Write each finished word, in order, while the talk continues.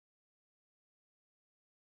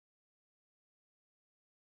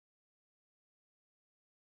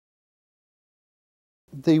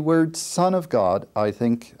The word Son of God, I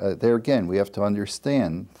think, there again, we have to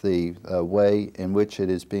understand the way in which it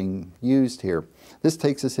is being used here. This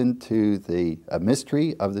takes us into the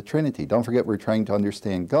mystery of the Trinity. Don't forget, we're trying to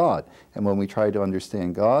understand God. And when we try to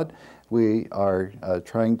understand God, we are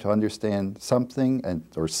trying to understand something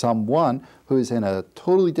or someone who is in a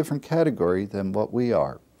totally different category than what we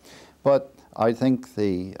are. But I think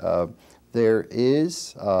there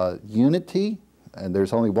is unity, and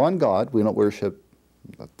there's only one God. We don't worship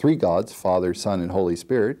three gods, Father, Son, and Holy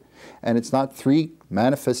Spirit. And it's not three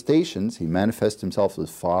manifestations. He manifests himself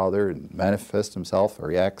as Father and manifests himself,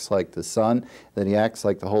 or he acts like the Son, then he acts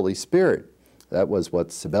like the Holy Spirit. That was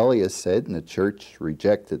what Sibelius said, and the church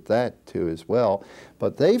rejected that too as well.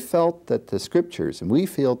 But they felt that the Scriptures, and we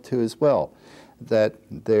feel too as well, that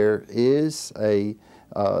there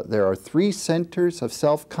are three centers of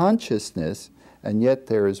self-consciousness, and yet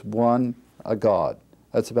there is one God.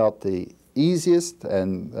 That's about the easiest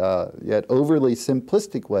and yet overly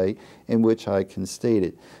simplistic way in which I can state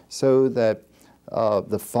it. So that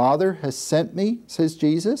the Father has sent me, says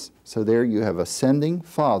Jesus. So there you have a sending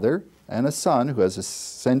Father and a Son who has a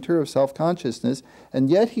center of self-consciousness, and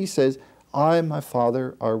yet he says, I and my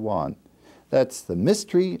Father are one. That's the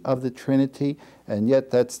mystery of the Trinity, and yet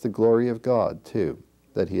that's the glory of God too,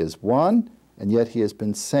 that he is one, and yet he has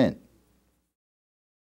been sent.